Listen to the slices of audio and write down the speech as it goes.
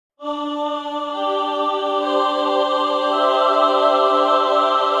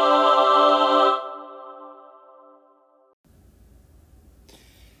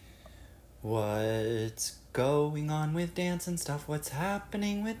with dancing stuff? What's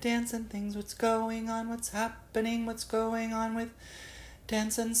happening with dancing things? What's going on? What's happening? What's going on with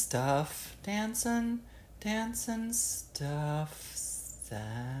dancing stuff? Dancing stuff.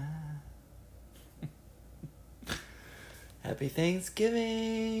 Happy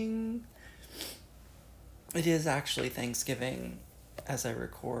Thanksgiving. It is actually Thanksgiving as I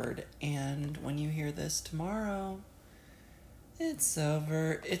record, and when you hear this tomorrow, it's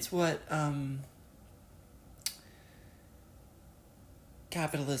over. It's what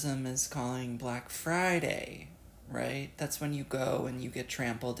capitalism is calling Black Friday, right? That's when you go and you get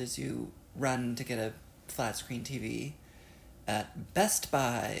trampled as you run to get a flat screen TV at Best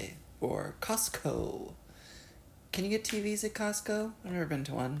Buy or Costco. Can you get TVs at Costco? I've never been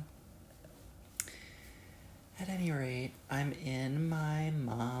to one. At any rate, I'm in my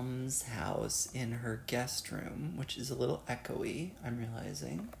mom's house in her guest room, which is a little echoey, I'm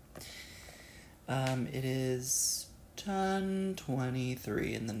realizing. It is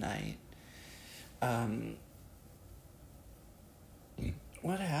 10:23 in the night.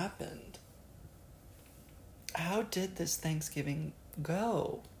 What happened? How did this Thanksgiving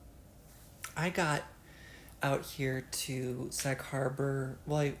go? I got out here to Sag Harbor.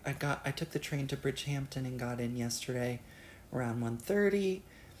 Well, I took the train to Bridgehampton and got in yesterday around 1:30.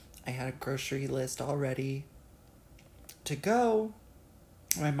 I had a grocery list all ready to go.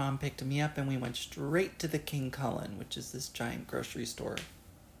 My mom picked me up and we went straight to the King Cullen, which is this giant grocery store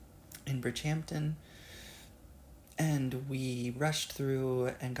in Bridgehampton. And we rushed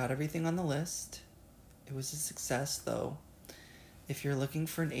through and got everything on the list. It was a success, though. If you're looking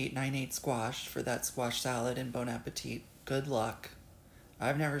for an 898 squash for that squash salad in Bon Appetit, good luck.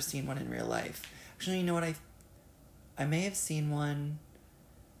 I've never seen one in real life. Actually, you know what? I may have seen one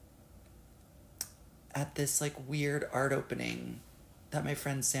at this like weird art opening that my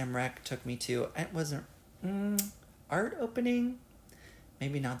friend Sam Reck took me to. It wasn't art opening?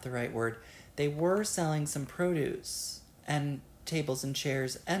 Maybe not the right word. They were selling some produce and tables and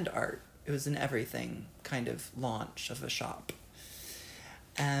chairs and art. It was an everything kind of launch of a shop.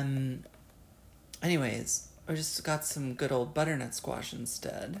 Anyways, I just got some good old butternut squash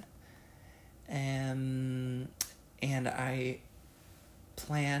instead. And I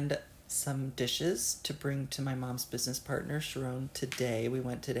planned some dishes to bring to my mom's business partner, Sharon, today. We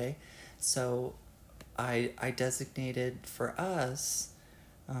went today. So I designated for us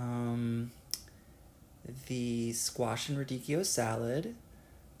the squash and radicchio salad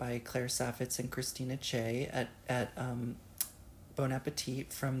by Claire Saffitz and Christina Che at Bon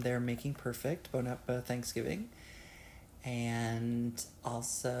Appetit from their Making Perfect, Thanksgiving. And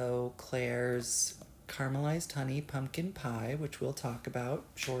also Claire's caramelized honey pumpkin pie, which we'll talk about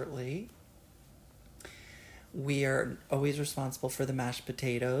shortly. We are always responsible for the mashed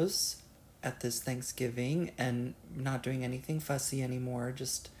potatoes at this Thanksgiving and not doing anything fussy anymore.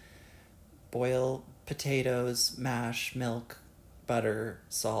 Just boil potatoes, mash, milk, butter,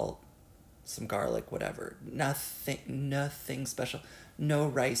 salt, some garlic, whatever. Nothing special. No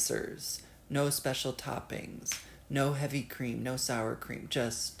ricers, no special toppings, no heavy cream, no sour cream.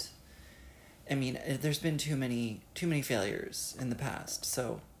 Just, I mean, there's been too many failures in the past,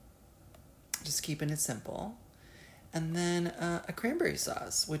 so just keeping it simple. And then a cranberry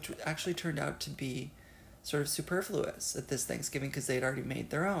sauce, which actually turned out to be sort of superfluous at this Thanksgiving because they'd already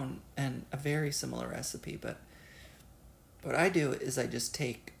made their own and a very similar recipe. But what I do is I just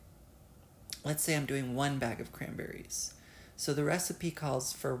take, let's say I'm doing 1 bag of cranberries. So the recipe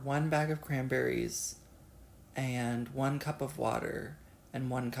calls for 1 bag of cranberries and 1 cup of water and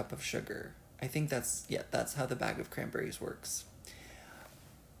 1 cup of sugar. I think that's how the bag of cranberries works.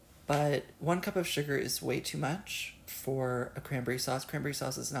 But 1 cup of sugar is way too much for a cranberry sauce. Cranberry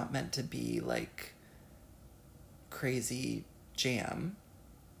sauce is not meant to be like crazy jam.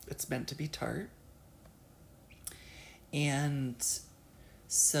 It's meant to be tart. And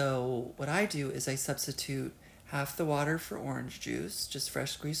so what I do is I substitute half the water for orange juice, just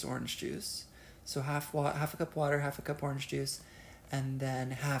fresh squeezed orange juice. So half a cup water, half a cup orange juice, and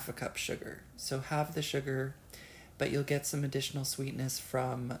then half a cup sugar. So half the sugar, but you'll get some additional sweetness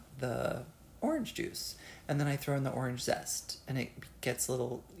from the orange juice. And then I throw in the orange zest, and it gets a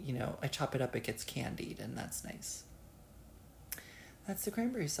little, I chop it up, it gets candied, and that's nice. That's the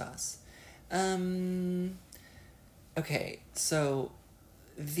cranberry sauce. Okay, so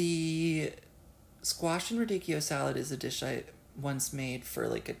the squash and radicchio salad is a dish I once made for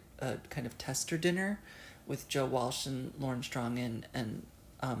like a kind of tester dinner with Joe Walsh and Lauren Strong and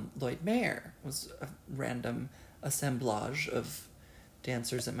Lloyd Mayer. It was a random assemblage of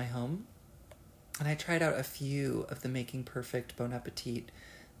dancers at my home. And I tried out a few of the Making Perfect Bon Appetit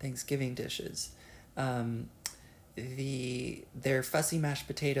Thanksgiving dishes. they're fussy mashed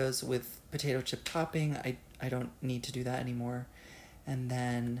potatoes with potato chip topping. I don't need to do that anymore. And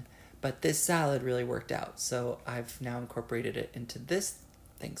then, but this salad really worked out, so I've now incorporated it into this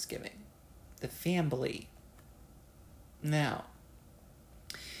Thanksgiving, the family. Now,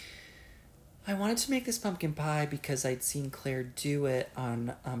 I wanted to make this pumpkin pie because I'd seen Claire do it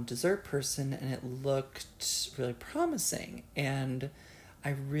on Dessert Person, and it looked really promising. And I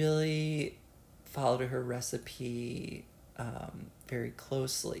really followed her recipe very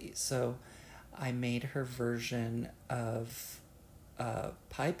closely. So I made her version of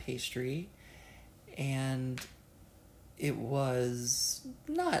pie pastry, and it was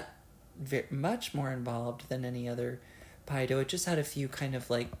not very much more involved than any other pie dough. It just had a few kind of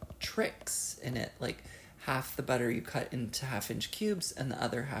like tricks in it, like half the butter you cut into half-inch cubes and the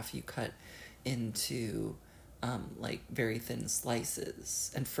other half you cut into like very thin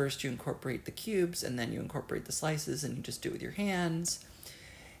slices. And first you incorporate the cubes and then you incorporate the slices, and you just do it with your hands.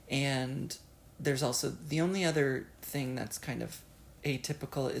 And there's also the only other thing that's kind of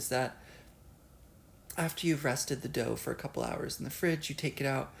atypical is that after you've rested the dough for a couple hours in the fridge, you take it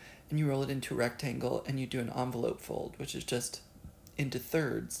out and you roll it into a rectangle and you do an envelope fold, which is just into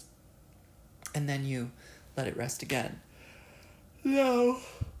thirds, and then you let it rest again. No.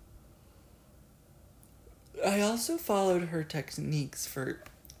 I also followed her techniques for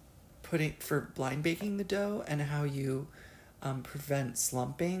blind baking the dough, and how you prevent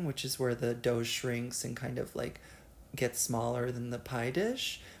slumping, which is where the dough shrinks and kind of like gets smaller than the pie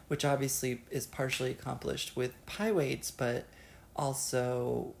dish, which obviously is partially accomplished with pie weights, but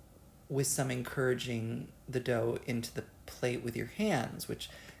also with some encouraging the dough into the plate with your hands, which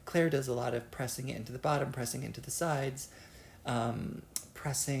Claire does a lot of pressing it into the bottom, pressing it into the sides,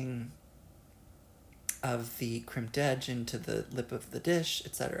 pressing of the crimped edge into the lip of the dish,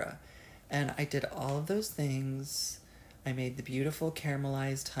 etc. And I did all of those things. I made the beautiful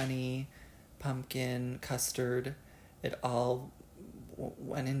caramelized honey, pumpkin, custard. It all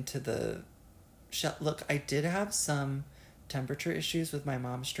went into the shell. Look, I did have some temperature issues with my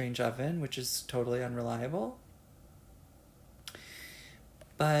mom's strange oven, which is totally unreliable.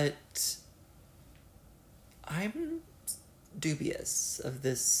 But I'm dubious of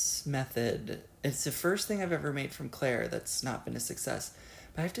this method. It's the first thing I've ever made from Claire that's not been a success.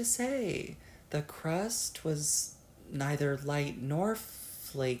 But I have to say, the crust was neither light nor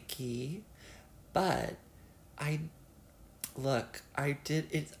flaky, but I did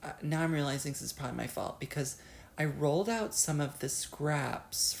it. Now I'm realizing this is probably my fault, because I rolled out some of the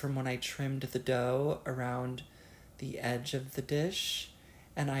scraps from when I trimmed the dough around the edge of the dish,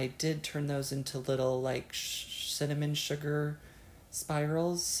 and I did turn those into little like cinnamon sugar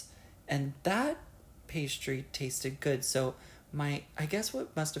spirals, and that pastry tasted good. So I guess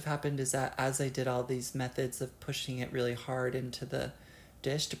what must have happened is that as I did all these methods of pushing it really hard into the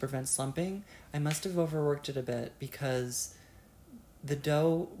dish to prevent slumping, I must have overworked it a bit, because the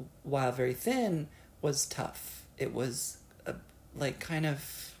dough, while very thin, was tough. It was like kind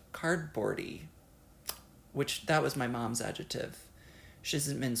of cardboardy, which that was my mom's adjective. She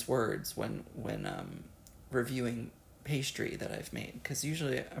doesn't mince words when reviewing pastry that I've made, because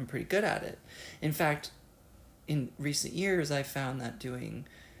usually I'm pretty good at it. In fact, in recent years, I found that doing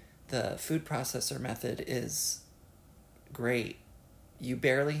the food processor method is great. You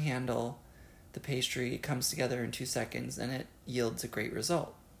barely handle the pastry, it comes together in 2 seconds, and it yields a great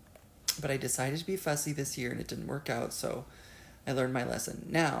result. But I decided to be fussy this year, and it didn't work out, so I learned my lesson.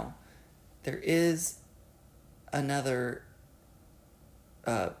 Now, there is another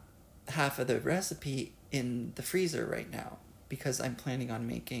half of the recipe in the freezer right now, because I'm planning on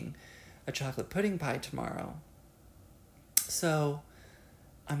making a chocolate pudding pie tomorrow. So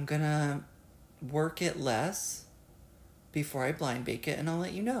I'm gonna work it less before I blind bake it, and I'll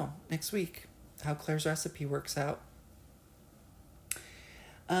let you know next week how Claire's recipe works out.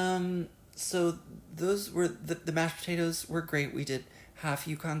 So those were the mashed potatoes were great. We did half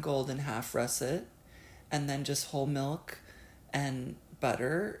Yukon Gold and half russet, and then just whole milk and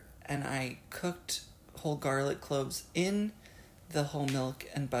butter, and I cooked whole garlic cloves in the whole milk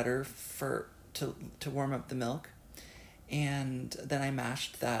and butter to warm up the milk. And then I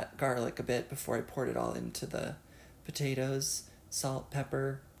mashed that garlic a bit before I poured it all into the potatoes. Salt,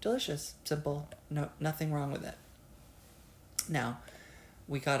 pepper, delicious, simple, nothing wrong with it. Now,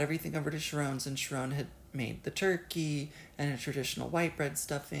 we got everything over to Sharon's, and Sharon had made the turkey and a traditional white bread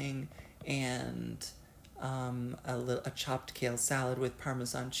stuffing, and a chopped kale salad with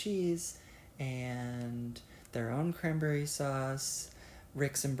Parmesan cheese, and their own cranberry sauce.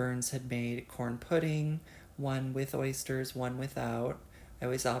 Ricks and Burns had made corn pudding, one with oysters, one without. I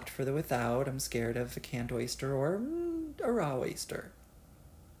always opt for the without. I'm scared of a canned oyster or a raw oyster.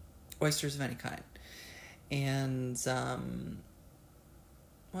 Oysters of any kind. And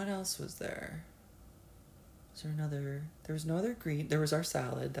what else was there? Was there another? There was no other green. There was our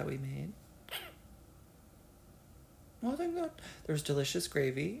salad that we made. Well, I think that there was delicious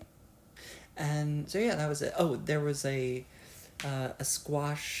gravy. And so yeah, that was it. Oh, there was a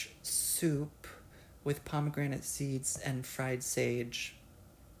squash soup with pomegranate seeds and fried sage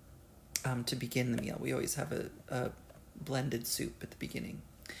to begin the meal. We always have a blended soup at the beginning.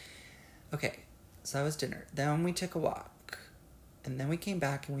 Okay, so that was dinner. Then we took a walk. And then we came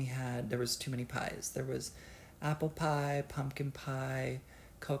back and there was too many pies. There was apple pie, pumpkin pie,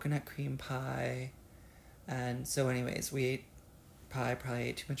 coconut cream pie. And so anyways, we ate pie, probably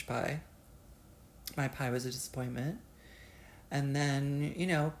ate too much pie. My pie was a disappointment. And then,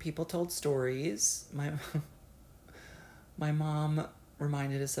 people told stories. My mom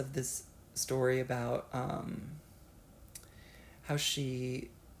reminded us of this story about how she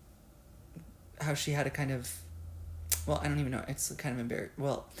had a kind of, well, I don't even know, it's kind of embarrassing.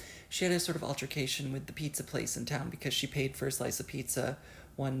 Well, she had a sort of altercation with the pizza place in town because she paid for a slice of pizza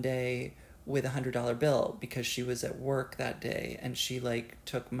one day with $100 bill because she was at work that day, and she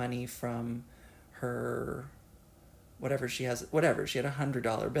took money from her she had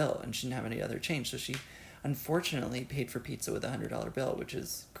 $100 bill and she didn't have any other change, so she unfortunately paid for pizza with $100 bill, which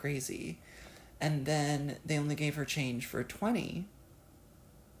is crazy. And then they only gave her change for 20,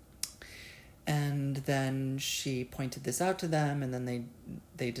 and then she pointed this out to them, and then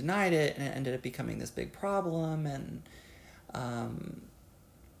they denied it, and it ended up becoming this big problem. And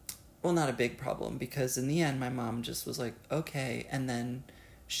well, not a big problem, because in the end my mom just was like, okay, and then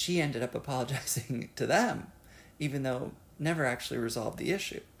she ended up apologizing to them, even though never actually resolved the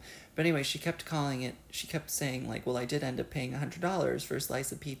issue. But anyway, she kept saying well, I did end up paying $100 for a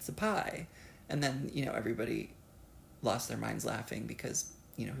slice of pizza pie. And then, everybody lost their minds laughing because,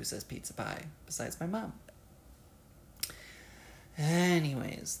 who says pizza pie besides my mom?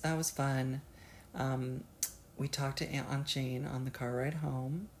 Anyways, that was fun. We talked to Aunt Jane on the car ride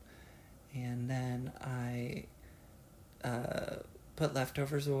home. And then I put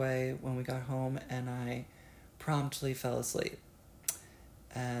leftovers away when we got home, and I promptly fell asleep.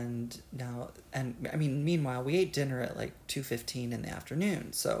 Meanwhile, we ate dinner at 2:15 in the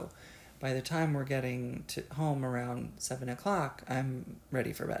afternoon. So by the time we're getting to home around 7 o'clock, I'm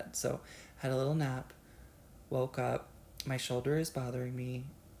ready for bed. So had a little nap, woke up, my shoulder is bothering me,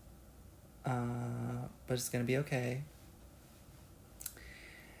 but it's going to be okay.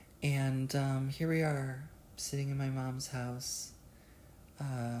 And here we are, sitting in my mom's house.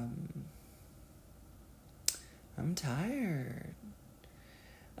 I'm tired.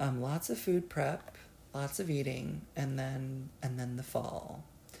 Lots of food prep, lots of eating, and then the fall.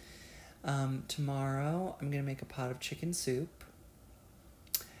 Tomorrow I'm gonna make a pot of chicken soup.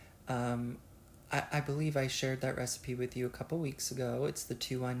 I believe I shared that recipe with you a couple weeks ago. It's the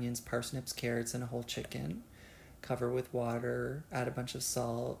 2 onions, parsnips, carrots, and a whole chicken. Cover with water, add a bunch of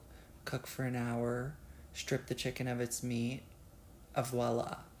salt, cook for an hour, strip the chicken of its meat,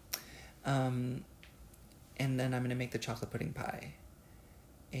 voila. And then I'm going to make the chocolate pudding pie.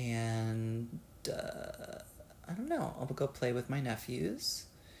 And, I don't know, I'll go play with my nephews.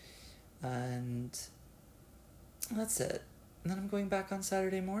 And that's it. And then I'm going back on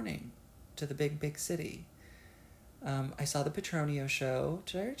Saturday morning to the big, big city. I saw the Petronio show.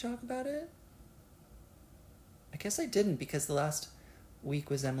 Did I already talk about it? I guess I didn't, because the last week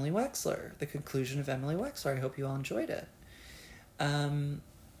was Emily Wexler, the conclusion of Emily Wexler. I hope you all enjoyed it. I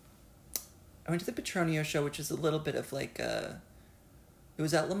went to the Petronio show, which is a little bit of it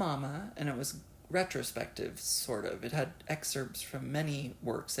was at La Mama, and it was retrospective, sort of. It had excerpts from many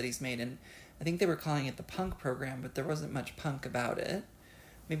works that he's made, and I think they were calling it the punk program, but there wasn't much punk about it.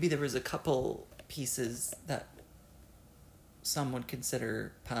 Maybe there was a couple pieces that some would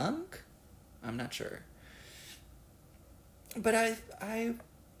consider punk. I'm not sure. But I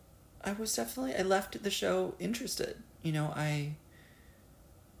was definitely, I left the show interested.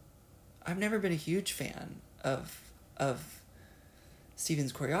 I've never been a huge fan of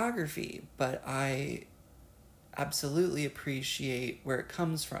Stephen's choreography, but I absolutely appreciate where it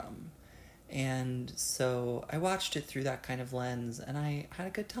comes from. And so I watched it through that kind of lens, and I had a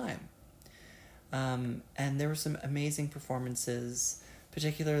good time. And there were some amazing performances,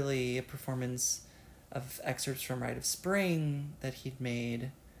 particularly a performance of excerpts from Rite of Spring that he'd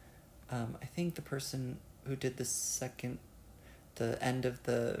made. I think the person who did the end of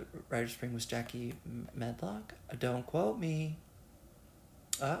the Rite of Spring was Jackie Medlock. Don't quote me.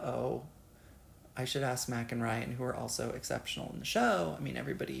 Uh-oh. I should ask Mac and Ryan, who are also exceptional in the show. I mean,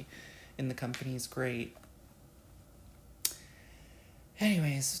 everybody in the company is great.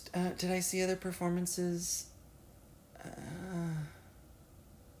 Anyways, did I see other performances? I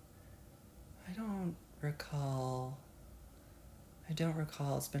don't recall.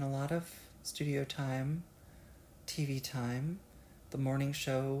 It's been a lot of studio time, TV time. The morning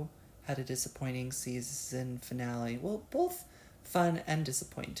show had a disappointing season finale. Well, both fun and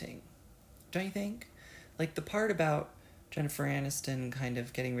disappointing. Don't you think? Like, the part about Jennifer Aniston kind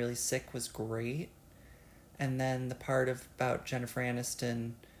of getting really sick was great. And then the part about Jennifer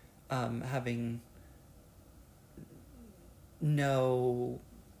Aniston having no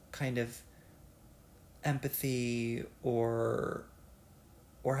kind of empathy or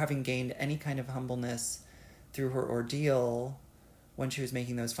having gained any kind of humbleness through her ordeal when she was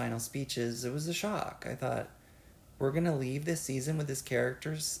making those final speeches, it was a shock. I thought, we're going to leave this season with this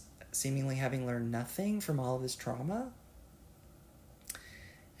character seemingly having learned nothing from all of his trauma?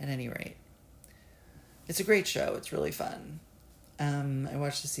 At any rate, it's a great show. It's really fun. I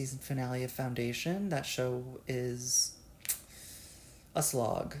watched the season finale of Foundation. That show is a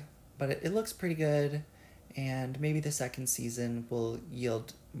slog, but it looks pretty good, and maybe the second season will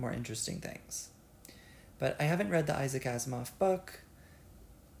yield more interesting things. But I haven't read the Isaac Asimov book.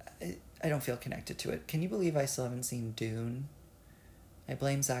 I don't feel connected to it. Can you believe I still haven't seen Dune? I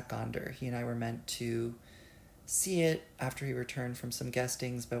blame Zach Gonder. He and I were meant to see it after he returned from some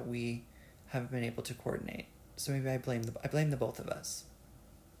guestings, but we haven't been able to coordinate. So maybe I blame the both of us.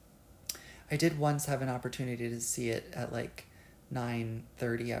 I did once have an opportunity to see it at like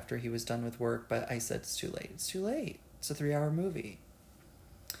 9:30 after he was done with work, but I said it's too late. It's too late. It's a 3-hour movie.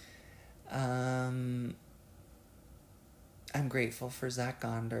 I'm grateful for Zach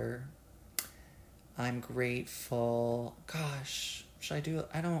Gonder. I'm grateful. Gosh, should I do?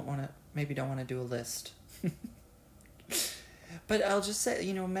 I don't want to do a list. But I'll just say,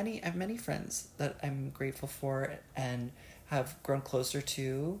 I have many friends that I'm grateful for and have grown closer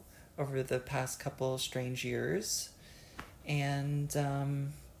to over the past couple strange years. And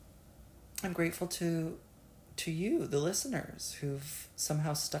I'm grateful to you, the listeners, who've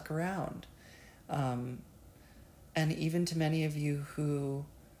somehow stuck around. And even to many of you who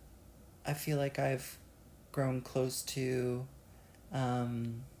I feel like I've grown close to,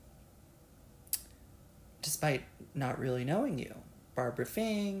 despite not really knowing you. Barbara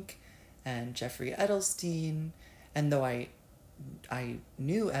Fink and Jeffrey Edelstein. And though I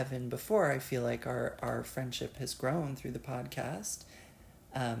knew Evan before, I feel like our friendship has grown through the podcast.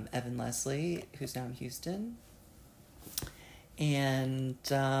 Evan Leslie, who's now in Houston. And,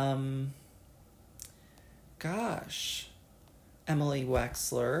 Emily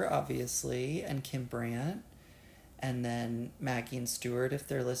Wexler, obviously, and Kim Brandt. And then Maggie and Stuart, if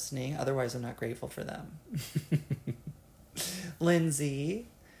they're listening. Otherwise, I'm not grateful for them. Lindsay.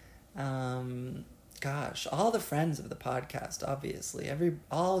 All the friends of the podcast, obviously.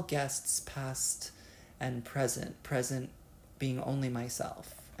 All guests, past and present. Present being only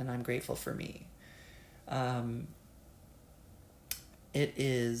myself. And I'm grateful for me. It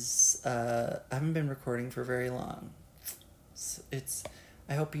is... I haven't been recording for very long.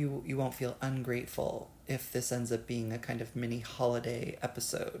 I hope you won't feel ungrateful if this ends up being a kind of mini holiday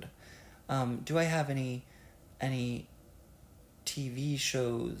episode. Do I have any TV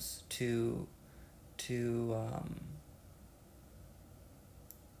shows to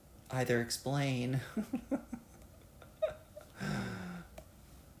either explain?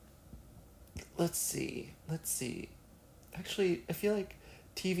 Let's see. Actually, I feel like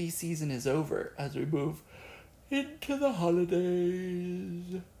TV season is over as we move into the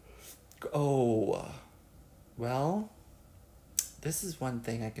holidays. Oh, well, this is one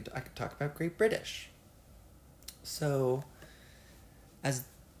thing I could talk about. Great British. So, as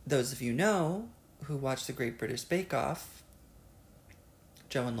those of you know who watch the Great British Bake Off,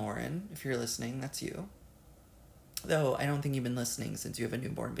 Joe and Lauren, if you're listening, that's you. Though I don't think you've been listening since you have a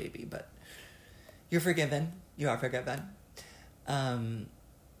newborn baby, but you're forgiven. You are forgiven.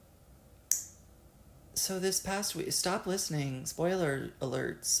 So this past week, stop listening, spoiler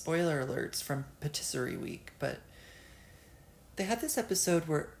alerts from Patisserie Week, but they had this episode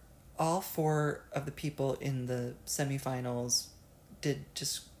where all 4 of the people in the semifinals did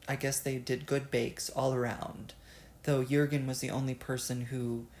good bakes all around, though Jürgen was the only person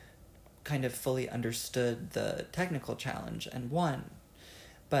who kind of fully understood the technical challenge and won.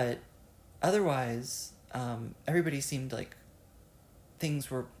 But otherwise, everybody seemed like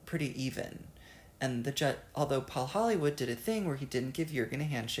things were pretty even. And although Paul Hollywood did a thing where he didn't give Jürgen a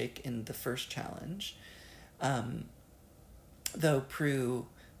handshake in the first challenge, though Prue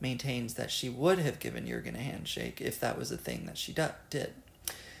maintains that she would have given Jurgen a handshake if that was a thing that she did.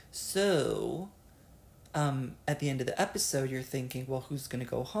 So, at the end of the episode, you're thinking, well, who's going to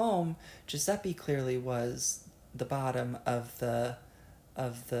go home? Giuseppe clearly was the bottom of the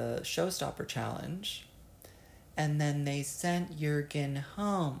showstopper challenge. And then they sent Jurgen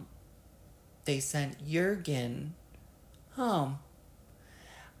home. They sent Jurgen home.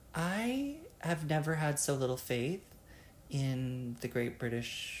 I have never had so little faith in the Great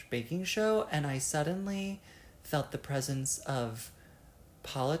British Baking Show, and I suddenly felt the presence of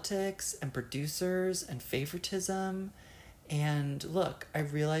politics and producers and favoritism. And look, I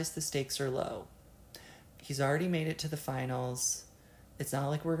realize the stakes are low. He's already made it to the finals. It's not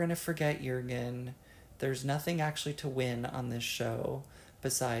like we're going to forget Jurgen. There's nothing actually to win on this show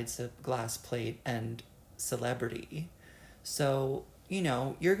besides a glass plate and celebrity. So,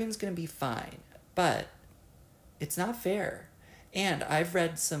 Jurgen's going to be fine. But it's not fair. And I've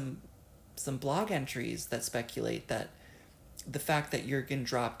read some blog entries that speculate that the fact that Jurgen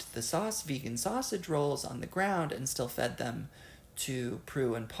dropped the vegan sausage rolls on the ground and still fed them to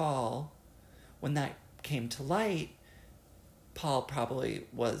Prue and Paul, when that came to light, Paul probably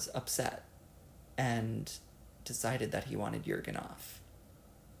was upset and decided that he wanted Jurgen off.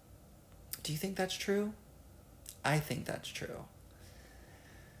 Do you think that's true? I think that's true.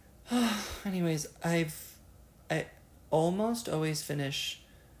 Anyways, I almost always finish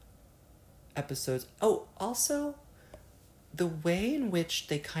episodes. Oh, also, the way in which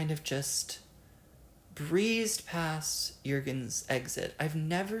they kind of just breezed past Jurgen's exit. I've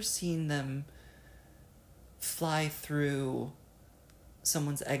never seen them fly through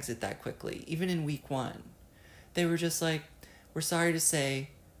someone's exit that quickly, even in week 1. They were just like, we're sorry to say,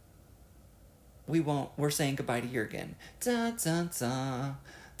 we're saying goodbye to Jurgen. Dun, dun, dun.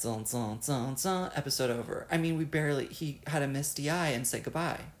 Dun, dun, dun, dun. Episode over. I mean, he had a misty eye and said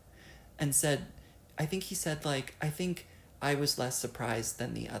goodbye. And I think I was less surprised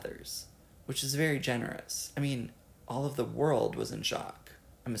than the others, which is very generous. I mean, all of the world was in shock,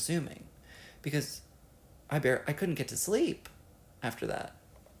 I'm assuming, because I couldn't get to sleep after that.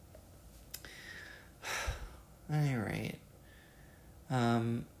 At any rate,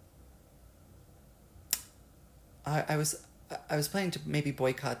 I was planning to maybe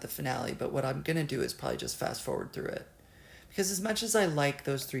boycott the finale, but what I'm gonna do is probably just fast forward through it, because as much as I like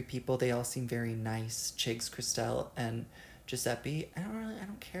those 3 people, they all seem very nice. Chigs, Christelle, and Giuseppe. I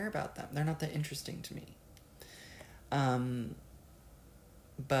don't care about them. They're not that interesting to me.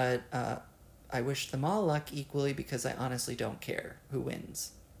 But I wish them all luck equally, because I honestly don't care who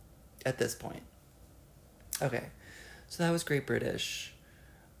wins at this point. Okay, so that was Great British.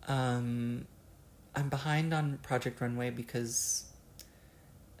 I'm behind on Project Runway because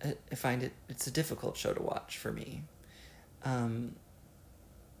I find it's a difficult show to watch for me.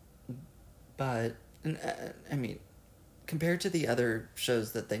 But, I mean, compared to the other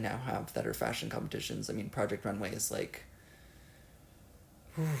shows that they now have that are fashion competitions, I mean, Project Runway is like,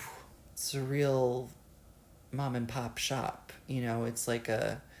 it's a real mom and pop shop. It's like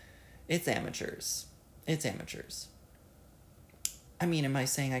it's amateurs. It's amateurs. I mean, am I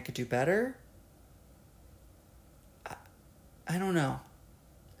saying I could do better? I don't know.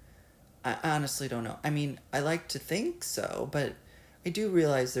 I honestly don't know. I mean, I like to think so, but I do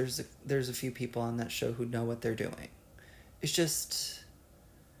realize there's a few people on that show who know what they're doing. It's just,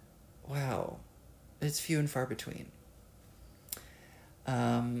 wow, it's few and far between.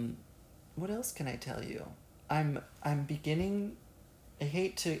 What else can I tell you? I'm beginning, I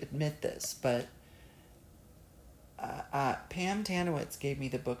hate to admit this, but Pam Tanowitz gave me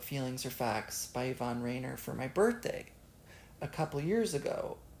the book Feelings Are Facts by Yvonne Rainer for my birthday a couple years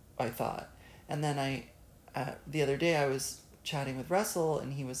ago, I thought. And then the other day I was chatting with Russell,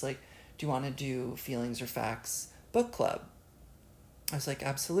 and he was like, do you want to do Feelings Are Facts book club? I was like,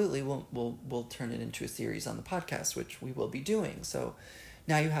 absolutely. We'll turn it into a series on the podcast, which we will be doing. So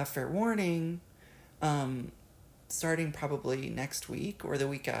now you have fair warning. Starting probably next week or the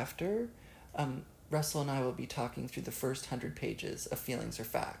week after, Russell and I will be talking through the first 100 pages of Feelings Are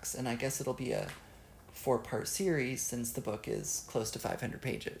Facts. And I guess it'll be a 4-part series since the book is close to 500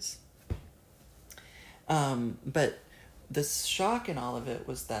 pages. But the shock in all of it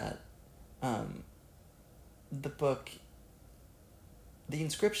was that the book, the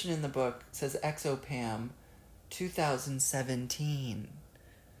inscription in the book says XO Pam 2017.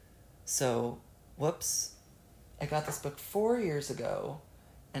 So, whoops. I got this book 4 years ago,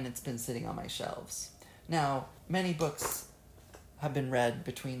 and it's been sitting on my shelves. Now, many books have been read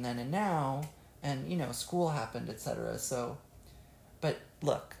between then and now, and, school happened, etc. So, but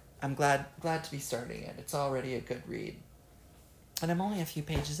look, I'm glad to be starting it. It's already a good read. And I'm only a few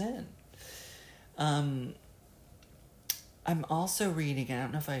pages in. I'm also reading, I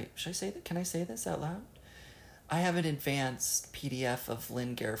don't know if should I say that? Can I say this out loud? I have an advanced PDF of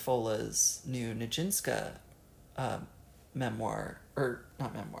Lynn Garofola's new Nijinsky memoir, or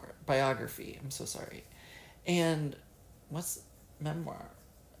not memoir, biography. I'm so sorry. And what's memoir?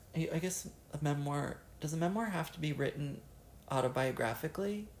 I guess a memoir, does a memoir have to be written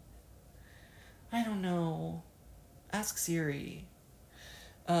autobiographically? I don't know. Ask Siri.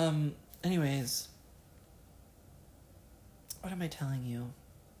 Anyways, what am I telling you?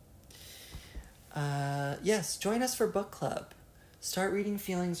 Yes, join us for book club. Start reading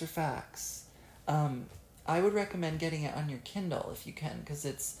Feelings or Facts. I would recommend getting it on your Kindle if you can, because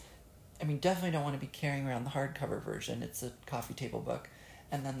definitely don't want to be carrying around the hardcover version. It's a coffee table book.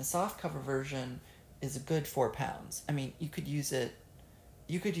 And then the softcover version is a good 4 pounds. I mean, you could use it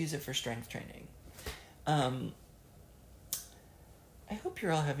for strength training. I hope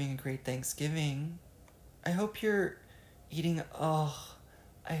you're all having a great Thanksgiving. I hope you're eating a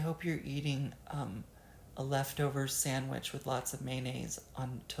leftover sandwich with lots of mayonnaise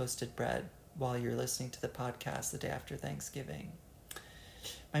on toasted bread while you're listening to the podcast the day after Thanksgiving.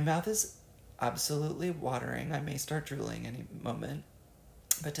 My mouth is absolutely watering. I may start drooling any moment.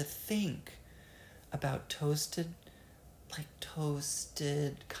 But to think about toasted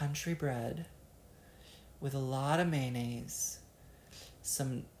country bread with a lot of mayonnaise,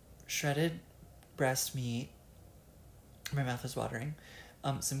 some shredded breast meat, my mouth is watering,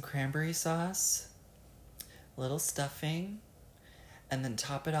 some cranberry sauce, a little stuffing, and then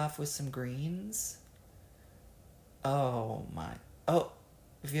top it off with some greens. Oh,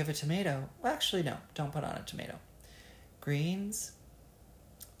 if you have a tomato, well, actually, no, don't put on a tomato. Greens,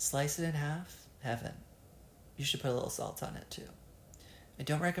 slice it in half, heaven. You should put a little salt on it, too. I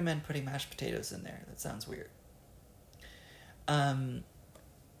don't recommend putting mashed potatoes in there. That sounds weird.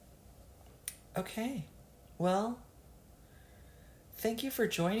 Okay. Well, thank you for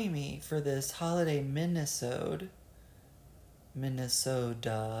joining me for this holiday Minnesota.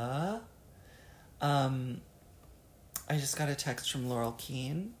 I just got a text from Laurel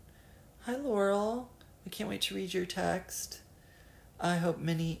Keene. Hi, Laurel. I can't wait to read your text. I hope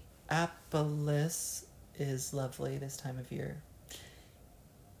Minneapolis is lovely this time of year.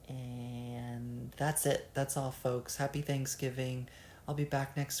 And that's it. That's all, folks. Happy Thanksgiving. I'll be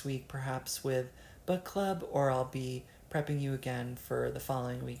back next week, perhaps with book club, or I'll be prepping you again for the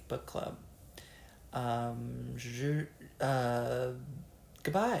following week book club.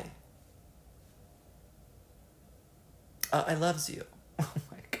 Goodbye. I loves you. Oh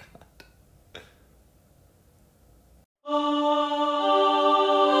my God.